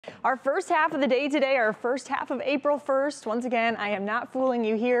Our first half of the day today, our first half of April 1st. Once again, I am not fooling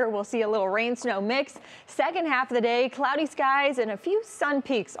you here. We'll see a little rain snow mix. Second half of the day, cloudy skies and a few sun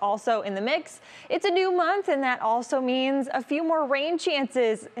peaks also in the mix. It's a new month, and that also means a few more rain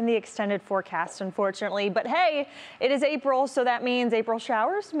chances in the extended forecast, unfortunately. But hey, it is April, so that means April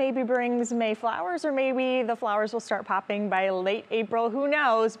showers maybe brings May flowers, or maybe the flowers will start popping by late April. Who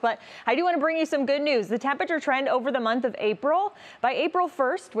knows? But I do want to bring you some good news. The temperature trend over the month of April, by April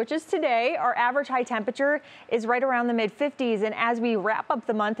 1st, which is today, our average high temperature is right around the mid-50s. And as we wrap up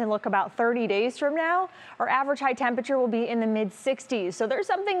the month and look about 30 days from now, our average high temperature will be in the mid-60s. So there's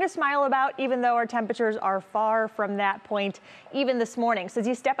something to smile about, even though our temperatures are far from that point even this morning. So as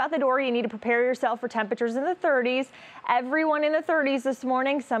you step out the door, you need to prepare yourself for temperatures in the 30s. Everyone in the 30s this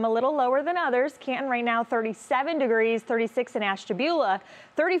morning, some a little lower than others. Canton right now 37 degrees, 36 in Ashtabula,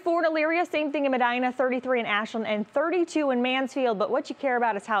 34 in Elyria, same thing in Medina, 33 in Ashland, and 32 in Mansfield. But what you care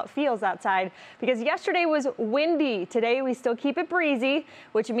about is how it feels outside, because yesterday was windy. Today we still keep it breezy,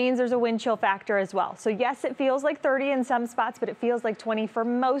 which means there's a wind chill factor as well. So yes, it feels like 30 in some spots, but it feels like 20 for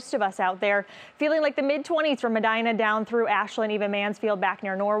most of us out there. Feeling like the mid-20s from Medina down through Ashland, even Mansfield back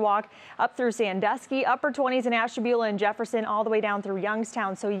near Norwalk, up through Sandusky, upper 20s in Ashtabula and Jefferson, all the way down through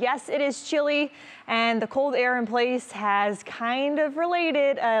Youngstown. So yes, it is chilly, and the cold air in place has kind of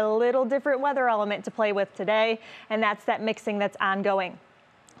related a little different weather element to play with today, and that's that mixing that's ongoing.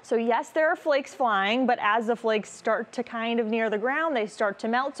 So yes, there are flakes flying, but as the flakes start to kind of near the ground, they start to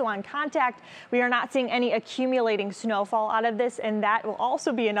melt. So on contact, we are not seeing any accumulating snowfall out of this. And that will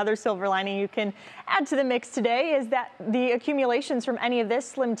also be another silver lining you can add to the mix today, is that the accumulations from any of this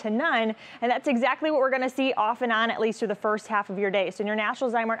slim to none. And that's exactly what we're going to see off and on, at least through the first half of your day. So in your National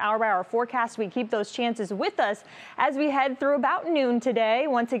Zymer hour by hour forecast, we keep those chances with us as we head through about noon today.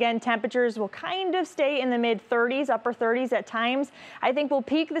 Once again, temperatures will kind of stay in the mid 30s, upper 30s at times. I think we'll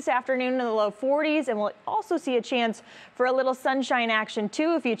peak this afternoon in the low 40s, and we'll also see a chance for a little sunshine action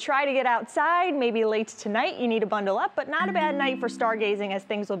too. If you try to get outside, maybe late tonight, you need to bundle up, but not a bad night for stargazing, as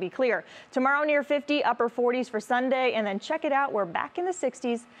things will be clear. Tomorrow near 50, upper 40s for Sunday, and then check it out, we're back in the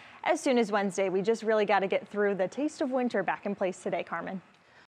 60s as soon as Wednesday. We just really got to get through the taste of winter back in place today, Carmen.